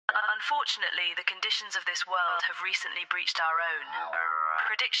Unfortunately, the conditions of this world have recently breached our own.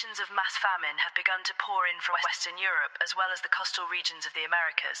 Predictions of mass famine have begun to pour in from Western Europe as well as the coastal regions of the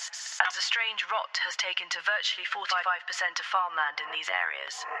Americas, as a strange rot has taken to virtually 45% of farmland in these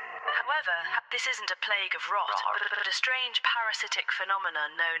areas. However, this isn't a plague of rot, but a strange parasitic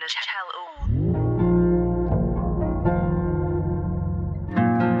phenomenon known as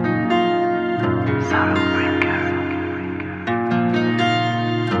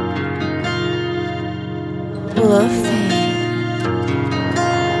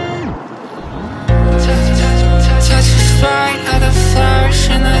Touch the spine of the flowers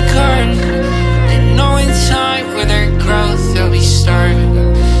in the garden. They know in time with their growth they'll be starving.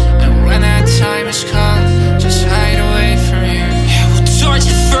 And when that time is come, just hide away from here. Yeah, we'll torch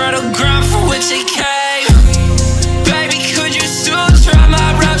the fertile ground from which they came. Baby, could you still try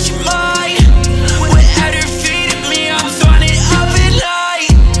my ruptured mind? Without her feeding me, I'm throwing it up at night.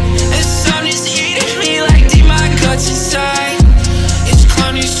 And some just eating me like deep my guts inside. It's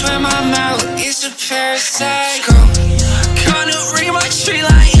clowny swim my mouth, it's a parasite. Gonna ring my tree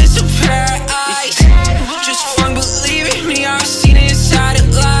like it's a paradise. Just fun believing me, I've seen it inside it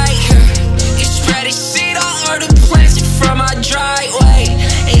like it spread its seed all over the plants from my driveway.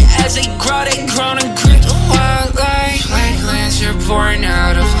 And as they grown and grip the wildlife. Like lands are born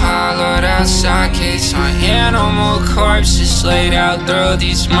out of hollowed out sockets on animal corpses laid out through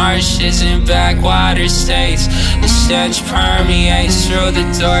these marshes and backwater states. The stench permeates through the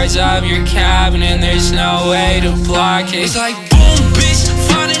doors of your cabin and there's no way to block it. It's like boom, bitch,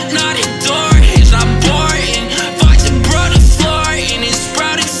 finding not a door. It's not boring. Fights and brought the floor and it's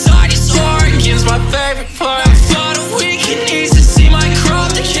sprout inside its organs. My favorite part. I thought a weekend needs to see my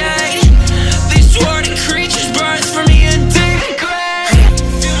crop decay. These sworded creatures birth from me and degrade.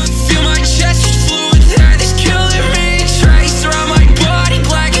 Feel my chest is fluid that is killing me. Trace around my body,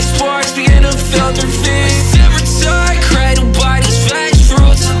 black as sparks begin to filter feed. Cradled by these veg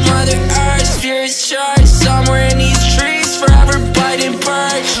fruits of Mother Earth. Spirits charged somewhere in these trees, forever biting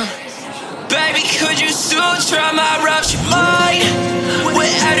birds. Baby, could you still try my ruptured mind?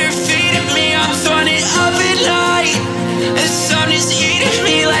 Without her feeding me, I'm throwing it up at night. And some just eating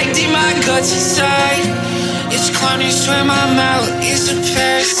me like deep my guts inside. It's clowny swim my mouth, it's a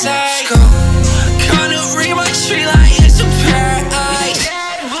parasite. Gonna ring my tree like it's a paradise.